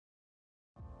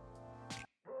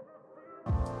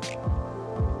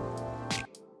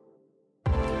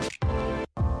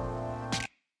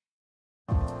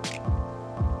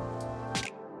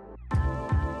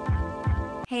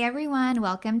Hey everyone,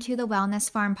 welcome to the Wellness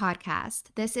Farm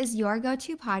podcast. This is your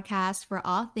go-to podcast for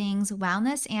all things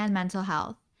wellness and mental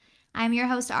health. I'm your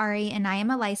host Ari, and I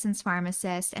am a licensed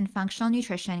pharmacist and functional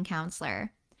nutrition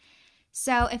counselor.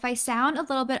 So if I sound a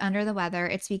little bit under the weather,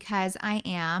 it's because I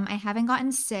am. I haven't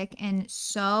gotten sick in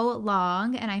so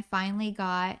long, and I finally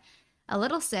got a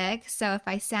little sick. So if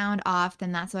I sound off,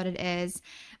 then that's what it is.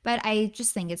 But I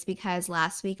just think it's because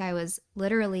last week I was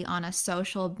literally on a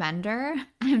social bender.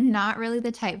 I'm not really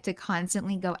the type to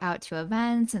constantly go out to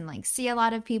events and like see a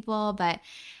lot of people, but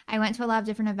I went to a lot of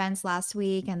different events last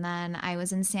week, and then I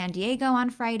was in San Diego on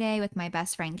Friday with my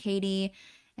best friend Katie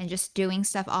and just doing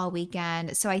stuff all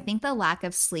weekend. So I think the lack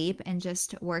of sleep and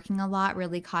just working a lot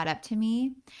really caught up to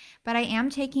me. But I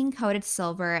am taking coated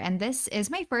silver, and this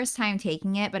is my first time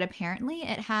taking it, but apparently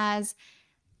it has,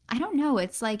 I don't know,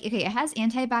 it's like, okay, it has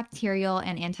antibacterial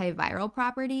and antiviral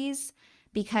properties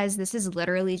because this is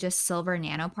literally just silver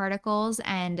nanoparticles,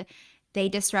 and they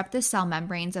disrupt the cell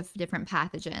membranes of different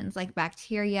pathogens like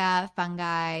bacteria,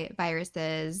 fungi,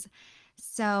 viruses.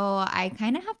 So I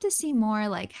kind of have to see more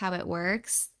like how it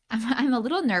works. I'm a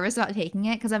little nervous about taking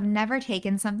it because I've never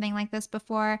taken something like this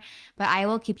before, but I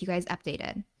will keep you guys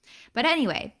updated. But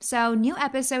anyway, so new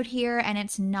episode here, and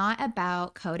it's not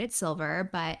about coated silver,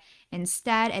 but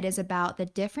instead it is about the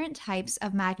different types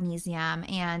of magnesium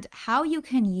and how you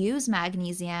can use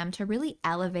magnesium to really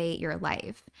elevate your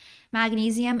life.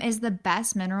 Magnesium is the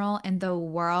best mineral in the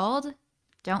world.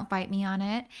 Don't fight me on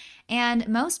it. And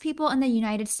most people in the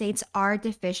United States are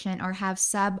deficient or have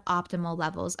suboptimal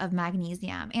levels of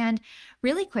magnesium. And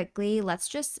really quickly, let's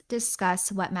just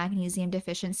discuss what magnesium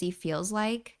deficiency feels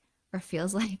like or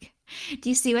feels like. Do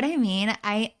you see what I mean?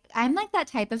 I'm like that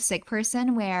type of sick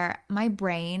person where my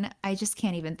brain, I just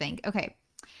can't even think. Okay,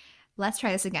 let's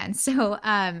try this again.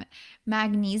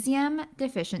 Magnesium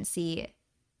deficiency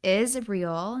is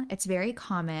real. It's very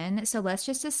common. So let's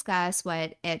just discuss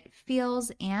what it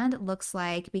feels and looks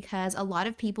like because a lot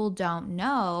of people don't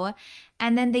know.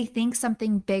 And then they think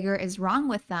something bigger is wrong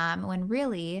with them when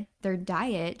really their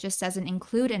diet just doesn't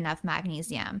include enough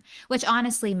magnesium, which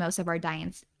honestly most of our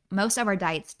diets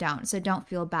don't. So don't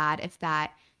feel bad if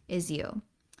that is you.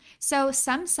 So,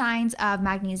 some signs of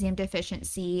magnesium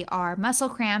deficiency are muscle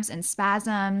cramps and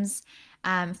spasms,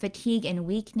 fatigue and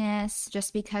weakness,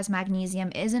 just because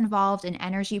magnesium is involved in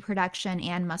energy production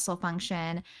and muscle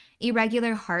function,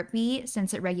 irregular heartbeat,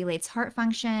 since it regulates heart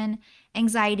function,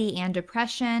 anxiety and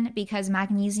depression, because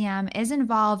magnesium is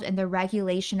involved in the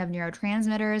regulation of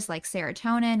neurotransmitters like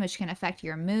serotonin, which can affect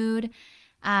your mood,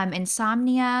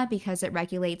 insomnia, because it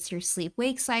regulates your sleep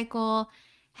wake cycle,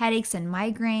 headaches and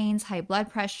migraines, high blood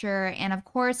pressure, and of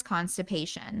course,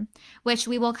 constipation, which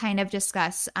we will kind of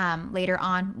discuss later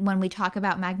on when we talk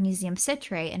about magnesium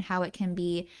citrate and how it can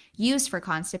be used for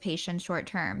constipation short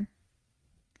term.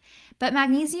 But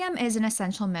magnesium is an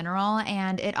essential mineral,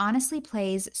 and it honestly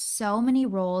plays so many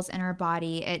roles in our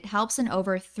body. It helps in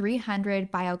over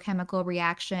 300 biochemical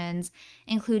reactions,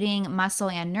 including muscle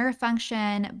and nerve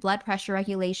function, blood pressure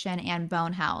regulation, and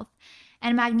bone health.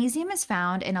 And magnesium is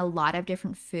found in a lot of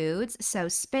different foods. So,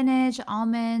 spinach,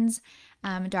 almonds,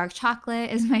 dark chocolate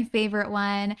is my favorite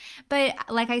one. But,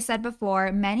 like I said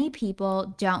before, many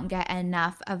people don't get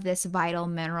enough of this vital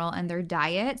mineral in their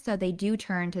diet. So, they do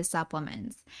turn to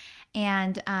supplements.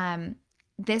 And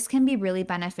this can be really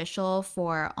beneficial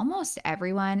for almost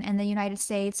everyone in the United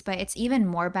States, but it's even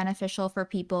more beneficial for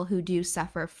people who do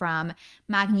suffer from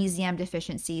magnesium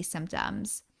deficiency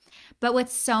symptoms. But with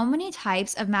so many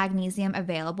types of magnesium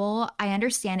available, I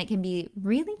understand it can be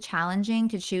really challenging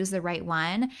to choose the right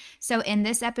one. So, in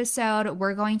this episode,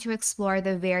 we're going to explore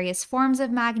the various forms of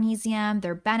magnesium,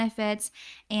 their benefits,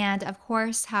 and of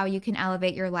course, how you can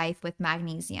elevate your life with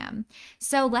magnesium.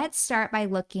 So, let's start by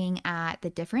looking at the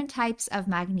different types of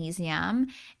magnesium.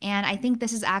 And I think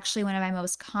this is actually one of my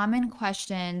most common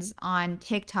questions on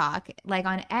TikTok. Like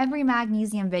on every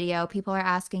magnesium video, people are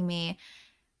asking me,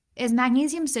 is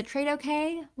magnesium citrate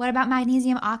okay? What about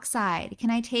magnesium oxide? Can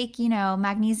I take,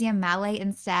 magnesium malate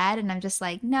instead? And I'm just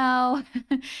like, no.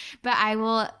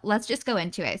 But let's just go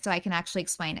into it so I can actually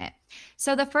explain it.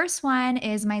 So the first one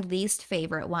is my least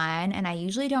favorite one, and I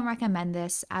usually don't recommend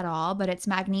this at all, but it's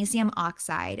magnesium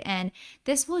oxide. And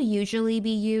this will usually be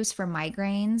used for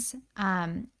migraines.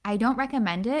 I don't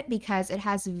recommend it because it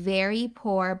has very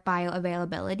poor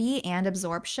bioavailability and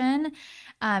absorption.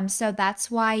 So that's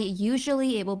why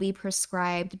usually it will be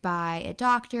prescribed by a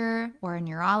doctor or a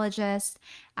neurologist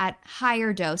at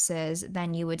higher doses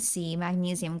than you would see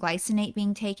magnesium glycinate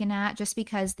being taken at, just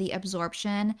because the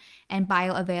absorption and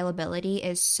bioavailability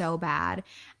is so bad.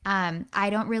 I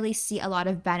don't really see a lot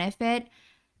of benefit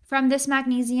from this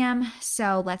magnesium,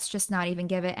 so let's just not even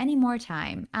give it any more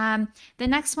time. The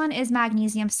next one is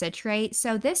magnesium citrate.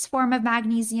 So this form of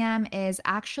magnesium is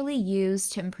actually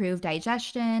used to improve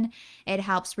digestion. It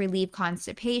helps relieve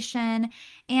constipation,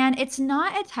 and it's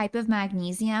not a type of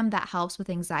magnesium that helps with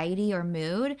anxiety or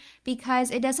mood because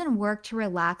it doesn't work to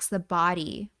relax the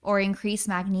body or increase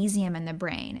magnesium in the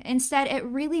brain. Instead, it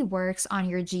really works on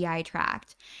your GI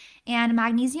tract. And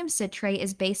magnesium citrate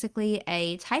is basically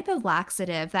a type of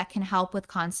laxative that can help with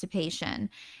constipation.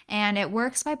 And it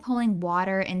works by pulling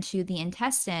water into the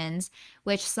intestines,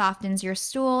 which softens your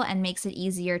stool and makes it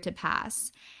easier to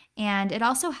pass. And it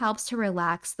also helps to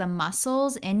relax the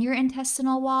muscles in your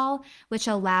intestinal wall, which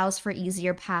allows for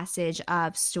easier passage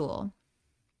of stool.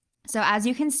 So, as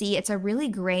you can see, it's a really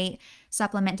great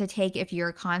supplement to take if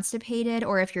you're constipated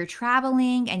or if you're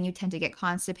traveling and you tend to get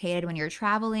constipated when you're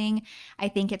traveling. I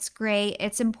think it's great.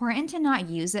 It's important to not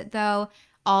use it though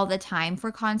all the time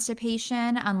for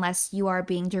constipation unless you are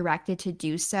being directed to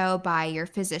do so by your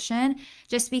physician,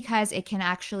 just because it can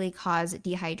actually cause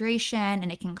dehydration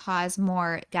and it can cause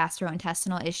more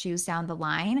gastrointestinal issues down the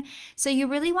line. So, you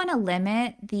really want to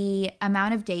limit the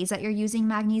amount of days that you're using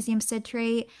magnesium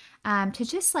citrate to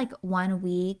just like 1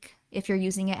 week if you're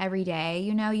using it every day.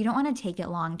 You don't want to take it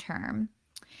long term.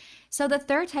 So, the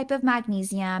third type of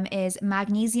magnesium is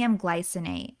magnesium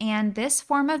glycinate. And this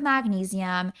form of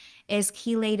magnesium is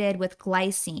chelated with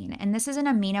glycine. And this is an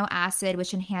amino acid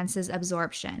which enhances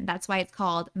absorption. That's why it's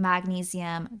called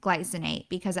magnesium glycinate,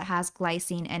 because it has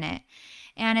glycine in it.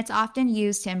 And it's often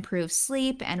used to improve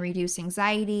sleep and reduce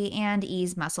anxiety and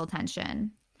ease muscle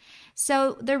tension.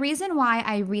 So, the reason why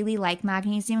I really like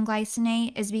magnesium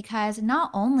glycinate is because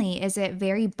not only is it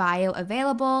very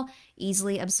bioavailable,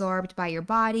 easily absorbed by your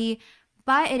body,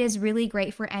 but it is really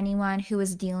great for anyone who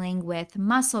is dealing with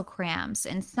muscle cramps,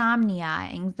 insomnia,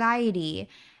 anxiety,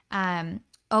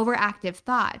 overactive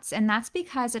thoughts. And that's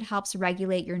because it helps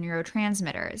regulate your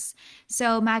neurotransmitters.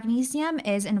 So, magnesium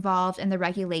is involved in the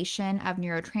regulation of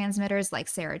neurotransmitters like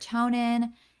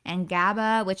serotonin and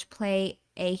GABA, which play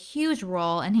a huge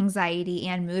role in anxiety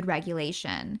and mood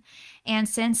regulation. And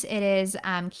since it is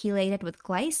chelated with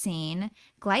glycine,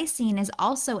 glycine is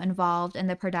also involved in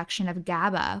the production of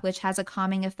GABA, which has a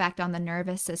calming effect on the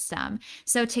nervous system.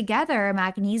 So, together,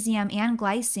 magnesium and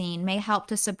glycine may help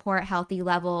to support healthy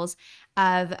levels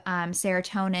of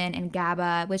serotonin and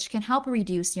GABA, which can help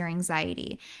reduce your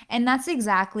anxiety. And that's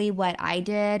exactly what I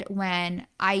did when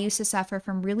I used to suffer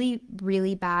from really,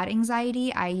 really bad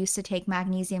anxiety. I used to take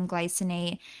magnesium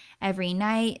glycinate every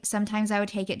night. Sometimes I would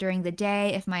take it during the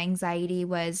day if my anxiety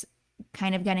was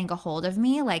kind of getting a hold of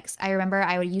me. Like, I remember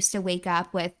I would used to wake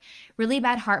up with really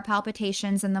bad heart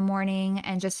palpitations in the morning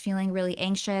and just feeling really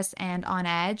anxious and on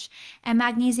edge. And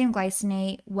magnesium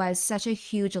glycinate was such a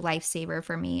huge lifesaver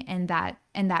for me in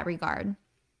that regard.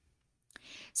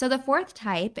 So, the fourth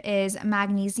type is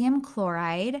magnesium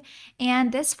chloride,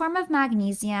 and this form of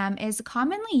magnesium is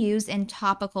commonly used in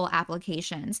topical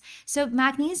applications. So,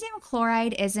 magnesium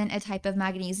chloride isn't a type of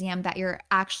magnesium that you're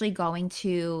actually going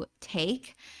to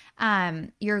take.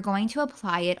 You're going to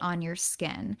apply it on your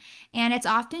skin, and it's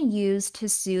often used to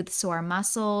soothe sore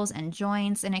muscles and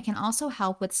joints, and it can also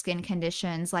help with skin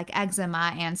conditions like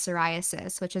eczema and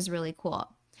psoriasis, which is really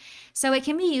cool. So it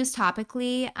can be used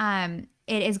topically.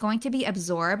 It is going to be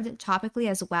absorbed topically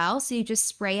as well. So you just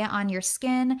spray it on your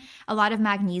skin. A lot of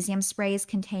magnesium sprays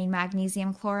contain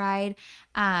magnesium chloride.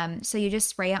 So you just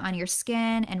spray it on your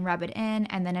skin and rub it in,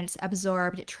 and then it's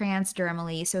absorbed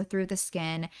transdermally, so through the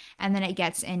skin, and then it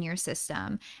gets in your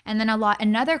system. And then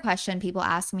another question people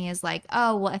ask me is like,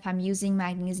 oh, well, if I'm using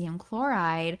magnesium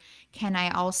chloride, can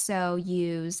I also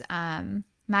use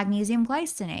magnesium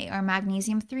glycinate or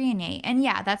magnesium threonate? And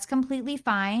yeah, that's completely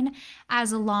fine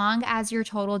as long as your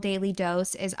total daily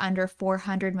dose is under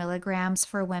 400 milligrams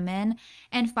for women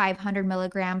and 500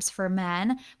 milligrams for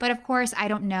men. But of course, I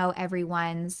don't know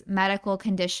everyone's medical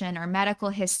condition or medical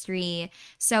history.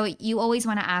 So you always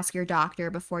want to ask your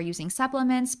doctor before using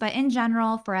supplements. But in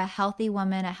general, for a healthy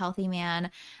woman, a healthy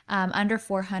man, under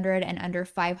 400 and under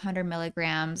 500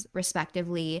 milligrams,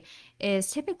 respectively,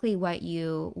 is typically what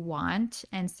you want.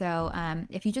 And so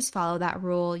if you just follow that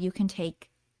rule, you can take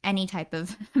any type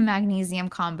of magnesium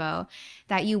combo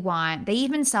that you want. They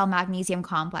even sell magnesium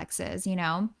complexes.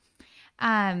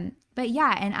 But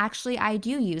yeah, and actually, I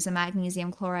do use a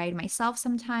magnesium chloride myself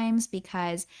sometimes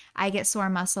because I get sore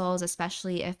muscles,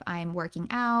 especially if I'm working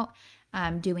out,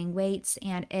 doing weights,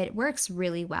 and it works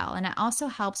really well. And it also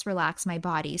helps relax my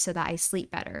body so that I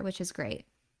sleep better, which is great.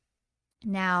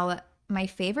 Now, my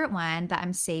favorite one that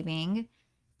I'm saving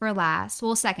for last,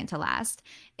 well, second to last,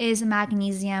 is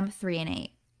magnesium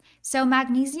threonate. So,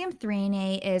 magnesium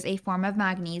threonate is a form of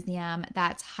magnesium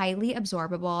that's highly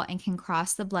absorbable and can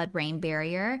cross the blood brain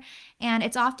barrier. And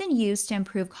it's often used to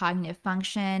improve cognitive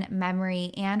function,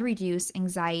 memory, and reduce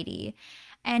anxiety.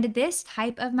 And this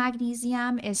type of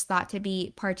magnesium is thought to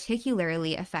be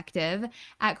particularly effective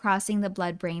at crossing the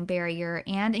blood brain barrier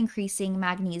and increasing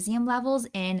magnesium levels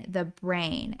in the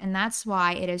brain. And that's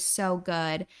why it is so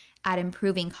good at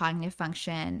improving cognitive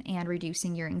function and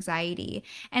reducing your anxiety.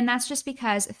 And that's just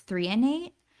because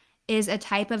threonate is a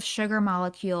type of sugar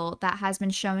molecule that has been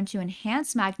shown to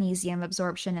enhance magnesium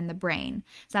absorption in the brain.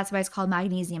 So that's why it's called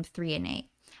magnesium threonate.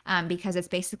 Because it's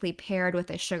basically paired with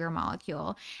a sugar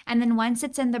molecule. And then once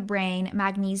it's in the brain,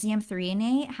 magnesium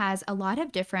threonate has a lot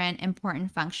of different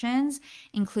important functions,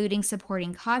 including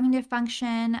supporting cognitive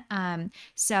function.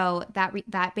 So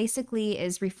that basically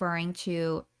is referring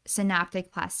to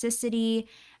synaptic plasticity,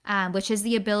 which is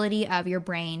the ability of your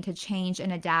brain to change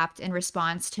and adapt in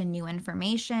response to new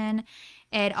information.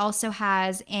 It also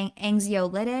has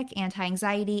anxiolytic, anti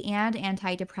anxiety, and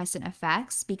antidepressant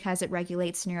effects because it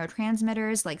regulates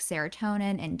neurotransmitters like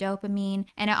serotonin and dopamine,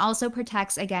 and it also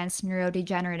protects against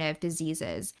neurodegenerative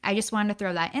diseases. I just wanted to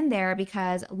throw that in there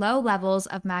because low levels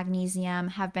of magnesium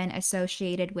have been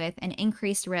associated with an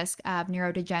increased risk of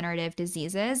neurodegenerative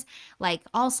diseases like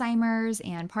Alzheimer's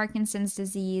and Parkinson's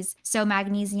disease. So,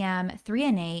 magnesium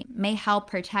threonate may help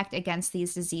protect against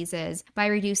these diseases by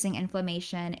reducing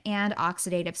inflammation and oxidative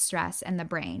stress in the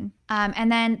brain.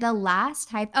 And then the last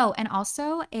type, oh, and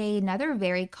also another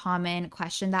very common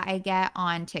question that I get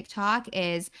on TikTok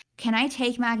is, can I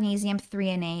take magnesium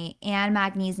threonate and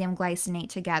magnesium glycinate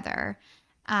together?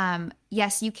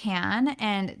 Yes, you can.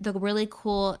 And the really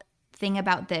cool thing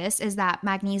about this is that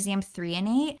magnesium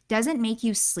threonate doesn't make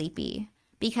you sleepy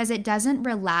because it doesn't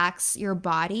relax your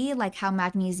body like how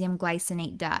magnesium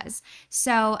glycinate does.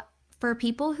 So for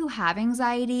people who have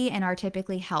anxiety and are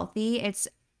typically healthy, it's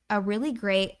a really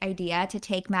great idea to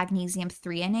take magnesium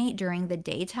threonate during the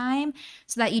daytime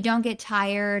so that you don't get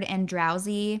tired and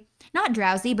drowsy. Not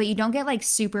drowsy, but you don't get like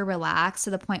super relaxed to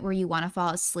the point where you want to fall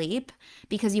asleep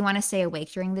because you want to stay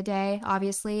awake during the day,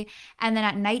 obviously. And then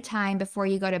at nighttime, before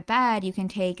you go to bed, you can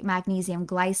take magnesium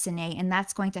glycinate, and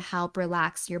that's going to help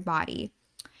relax your body.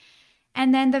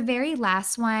 And then the very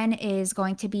last one is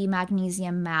going to be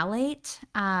magnesium malate.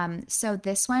 So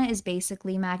this one is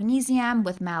basically magnesium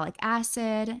with malic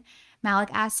acid. Malic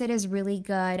acid is really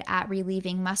good at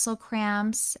relieving muscle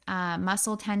cramps,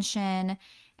 muscle tension,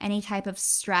 any type of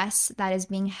stress that is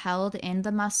being held in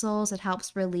the muscles. It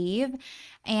helps relieve.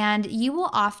 And you will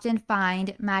often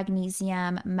find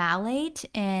magnesium malate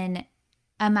in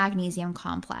a magnesium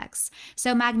complex.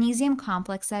 So magnesium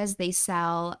complexes, they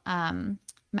sell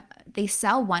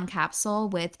one capsule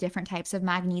with different types of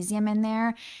magnesium in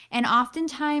there. And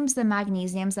oftentimes the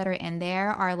magnesiums that are in there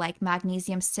are like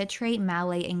magnesium citrate,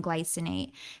 malate, and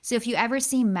glycinate. So if you ever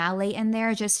see malate in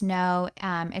there, just know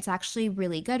it's actually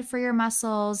really good for your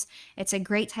muscles. It's a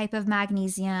great type of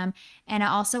magnesium, and it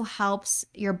also helps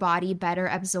your body better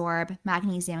absorb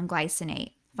magnesium and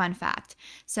glycinate. Fun fact.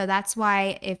 So that's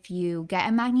why if you get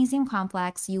a magnesium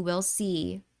complex, you will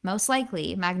see most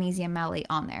likely magnesium malate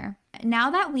on there.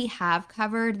 Now that we have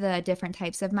covered the different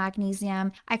types of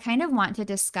magnesium, I kind of want to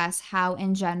discuss how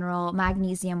in general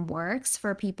magnesium works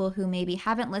for people who maybe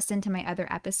haven't listened to my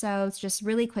other episodes. Just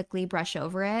really quickly brush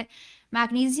over it.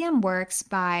 Magnesium works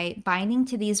by binding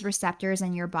to these receptors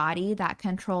in your body that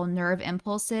control nerve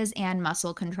impulses and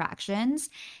muscle contractions,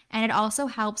 and it also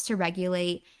helps to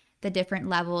regulate the different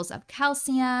levels of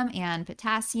calcium and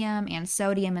potassium and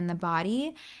sodium in the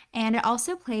body. And it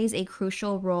also plays a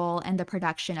crucial role in the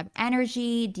production of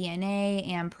energy, DNA,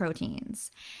 and proteins.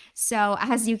 So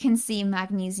as you can see,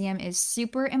 magnesium is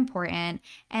super important,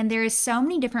 and there's so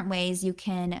many different ways you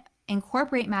can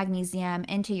incorporate magnesium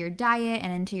into your diet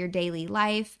and into your daily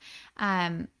life.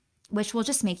 Which will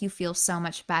just make you feel so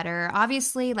much better.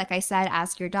 Obviously, like I said,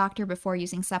 ask your doctor before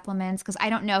using supplements because I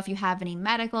don't know if you have any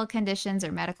medical conditions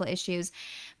or medical issues,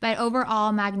 but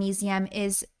overall, magnesium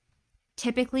is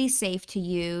typically safe to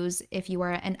use if you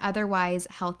are an otherwise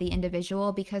healthy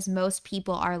individual because most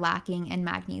people are lacking in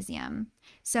magnesium.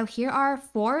 So here are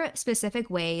 4 specific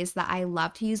ways that I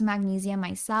love to use magnesium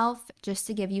myself, just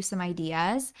to give you some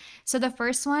ideas. So the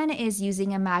first one is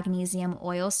using a magnesium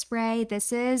oil spray.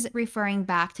 This is referring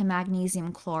back to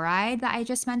magnesium chloride that I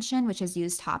just mentioned, which is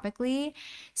used topically.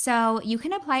 So you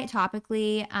can apply it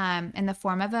topically in the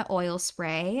form of an oil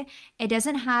spray. It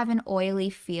doesn't have an oily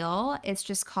feel. It's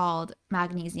just called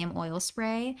magnesium oil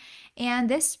spray. And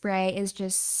this spray is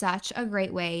just such a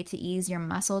great way to ease your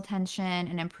muscle tension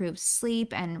and improve sleep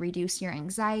sleep and reduce your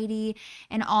anxiety.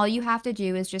 And all you have to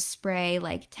do is just spray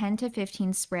like 10 to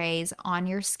 15 sprays on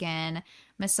your skin,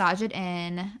 massage it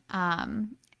in,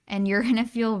 and you're gonna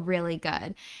feel really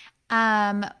good.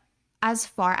 Um, as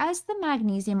far as the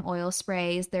magnesium oil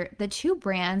sprays, the two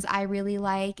brands I really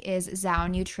like is Zao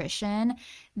Nutrition.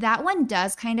 That one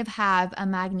does kind of have a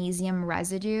magnesium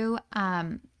residue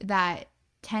that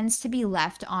tends to be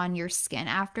left on your skin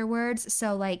afterwards.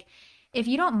 So like if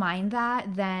you don't mind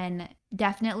that, then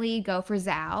definitely go for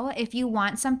Zao. If you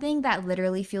want something that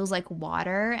literally feels like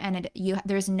water and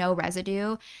there's no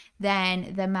residue,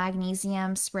 then the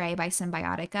magnesium spray by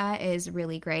Symbiotica is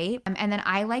really great. And then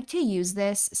I like to use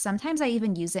this. Sometimes I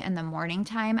even use it in the morning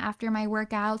time after my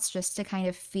workouts just to kind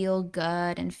of feel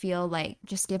good and feel like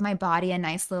just give my body a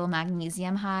nice little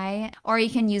magnesium high. Or you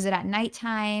can use it at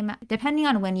nighttime, depending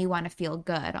on when you want to feel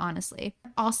good, honestly.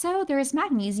 Also, there's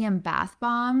magnesium bath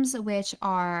bombs, which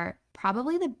are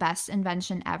probably the best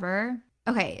invention ever.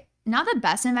 Okay, not the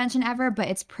best invention ever, but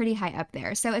it's pretty high up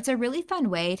there. So it's a really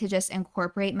fun way to just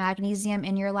incorporate magnesium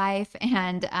in your life.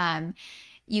 And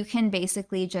you can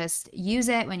basically just use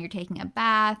it when you're taking a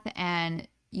bath, and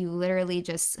you literally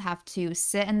just have to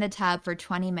sit in the tub for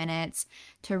 20 minutes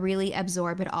to really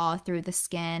absorb it all through the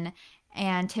skin.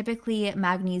 And typically,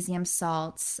 magnesium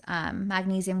salts,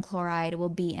 magnesium chloride will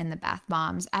be in the bath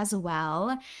bombs as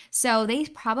well. So they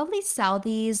probably sell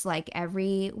these like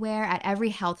everywhere at every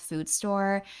health food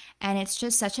store. And it's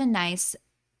just such a nice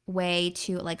way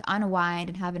to like unwind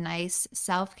and have a nice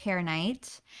self-care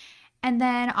night. And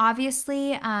then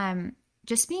obviously,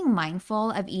 just being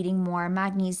mindful of eating more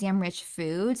magnesium rich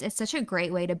foods. It's such a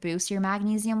great way to boost your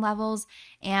magnesium levels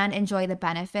and enjoy the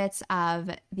benefits of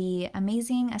the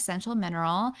amazing essential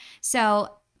mineral.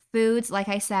 So, foods, like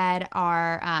I said,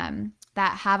 are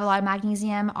that have a lot of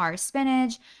magnesium are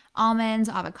spinach, almonds,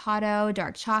 avocado,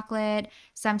 dark chocolate.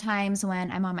 Sometimes when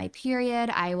I'm on my period,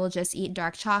 I will just eat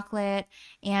dark chocolate,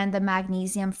 and the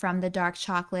magnesium from the dark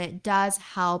chocolate does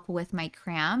help with my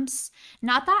cramps.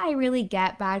 Not that I really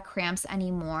get bad cramps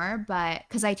anymore, but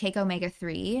because I take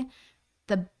omega-3,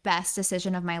 the best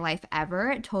decision of my life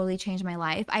ever. It totally changed my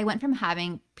life. I went from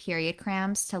having period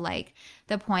cramps to like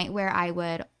the point where I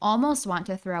would almost want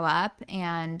to throw up.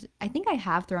 And I think I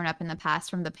have thrown up in the past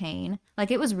from the pain.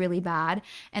 Like it was really bad.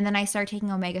 And then I started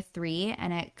taking omega-3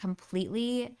 and it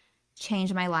completely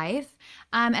changed my life.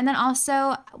 And then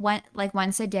also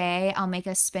once a day, I'll make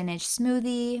a spinach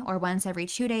smoothie, or once every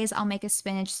 2 days, I'll make a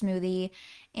spinach smoothie.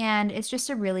 And it's just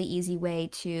a really easy way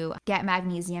to get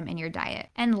magnesium in your diet.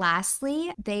 And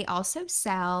lastly, they also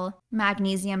sell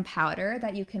magnesium powder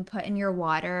that you can put in your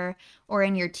water or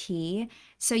in your tea.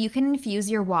 So you can infuse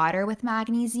your water with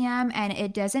magnesium and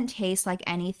it doesn't taste like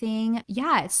anything.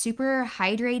 Yeah, it's super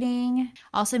hydrating.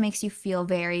 Also makes you feel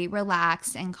very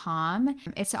relaxed and calm.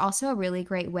 It's also a really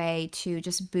great way to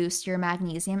just boost your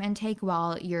magnesium intake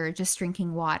while you're just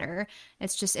drinking water.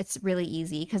 It's really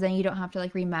easy because then you don't have to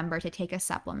like remember to take a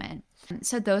supplement.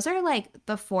 So those are like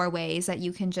the 4 ways that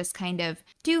you can just kind of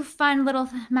do fun little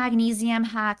magnesium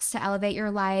hacks to elevate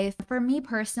your life. For me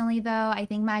personally though, I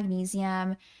think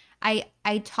magnesium,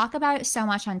 I talk about it so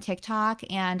much on TikTok,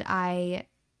 and I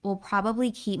will probably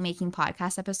keep making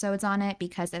podcast episodes on it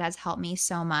because it has helped me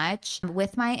so much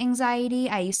with my anxiety.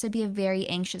 I used to be a very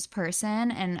anxious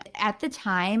person, and at the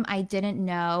time I didn't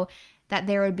know that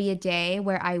there would be a day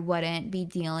where I wouldn't be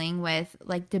dealing with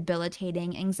like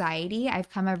debilitating anxiety.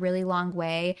 I've come a really long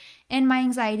way in my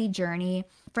anxiety journey.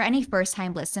 For any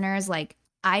first-time listeners, like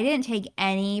I didn't take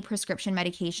any prescription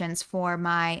medications for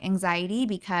my anxiety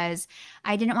because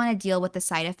I didn't want to deal with the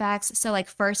side effects. So like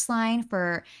first line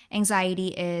for anxiety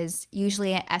is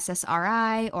usually an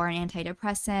SSRI or an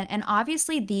antidepressant. And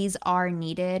obviously these are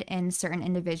needed in certain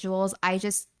individuals. I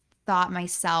just thought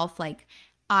myself like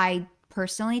I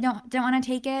personally don't want to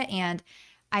take it, and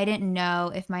I didn't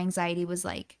know if my anxiety was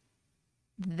like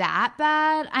that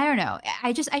bad. I don't know.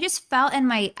 I just felt in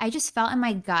my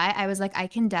gut. I was like, I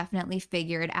can definitely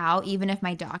figure it out, even if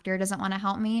my doctor doesn't want to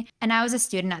help me. And I was a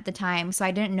student at the time, so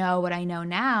I didn't know what I know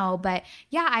now. But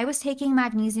yeah, I was taking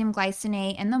magnesium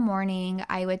glycinate in the morning.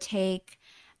 I would take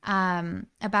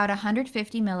about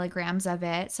 150 milligrams of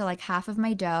it, so like half of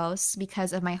my dose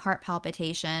because of my heart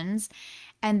palpitations.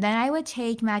 And then I would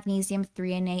take magnesium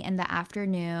threonate in the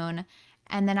afternoon,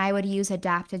 and then I would use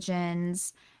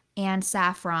adaptogens and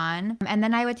saffron. And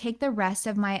then I would take the rest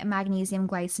of my magnesium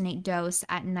glycinate dose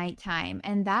at nighttime.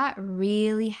 And that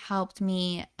really helped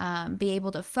me be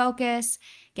able to focus,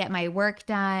 get my work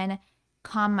done,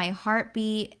 calm my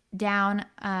heartbeat down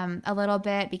a little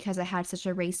bit because I had such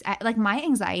a race. Like my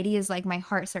anxiety is like my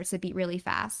heart starts to beat really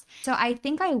fast. So I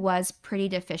think I was pretty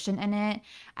deficient in it.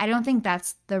 I don't think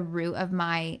that's the root of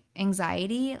my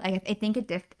anxiety. Like I think it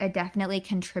definitely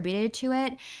contributed to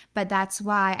it, but that's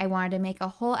why I wanted to make a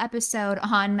whole episode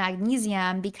on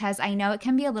magnesium because I know it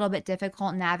can be a little bit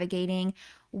difficult navigating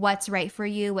what's right for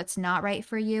you, what's not right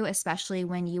for you, especially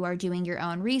when you are doing your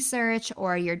own research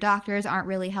or your doctors aren't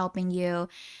really helping you.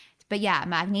 But yeah,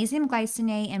 magnesium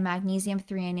glycinate and magnesium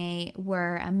threonate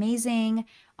were amazing.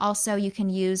 Also, you can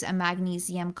use a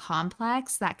magnesium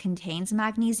complex that contains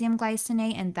magnesium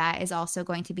glycinate, and that is also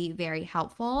going to be very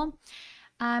helpful.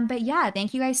 But yeah,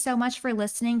 thank you guys so much for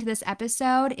listening to this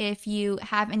episode. If you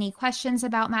have any questions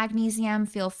about magnesium,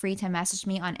 feel free to message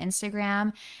me on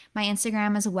Instagram. My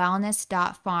Instagram is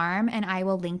wellness.farm, and I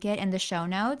will link it in the show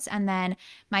notes. And then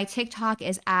my TikTok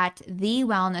is at the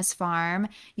wellness farm.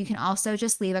 You can also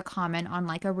just leave a comment on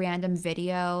like a random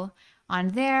video on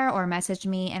there or message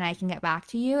me and I can get back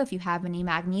to you if you have any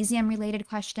magnesium related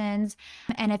questions.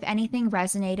 And if anything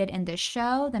resonated in this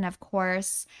show, then of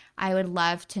course, I would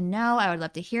love to know. I would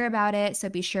love to hear about it. So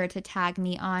be sure to tag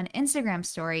me on Instagram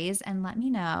stories and let me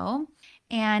know.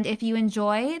 And if you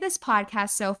enjoy this podcast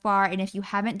so far, and if you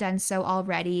haven't done so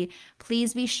already,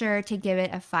 please be sure to give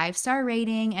it a 5-star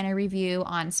rating and a review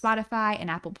on Spotify and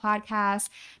Apple Podcasts,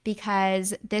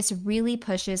 because this really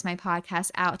pushes my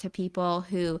podcast out to people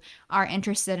who are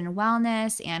interested in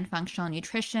wellness and functional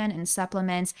nutrition and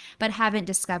supplements, but haven't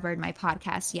discovered my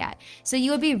podcast yet. So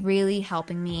you would be really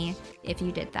helping me if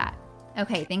you did that.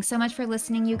 Okay, thanks so much for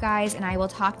listening, you guys, and I will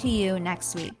talk to you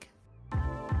next week.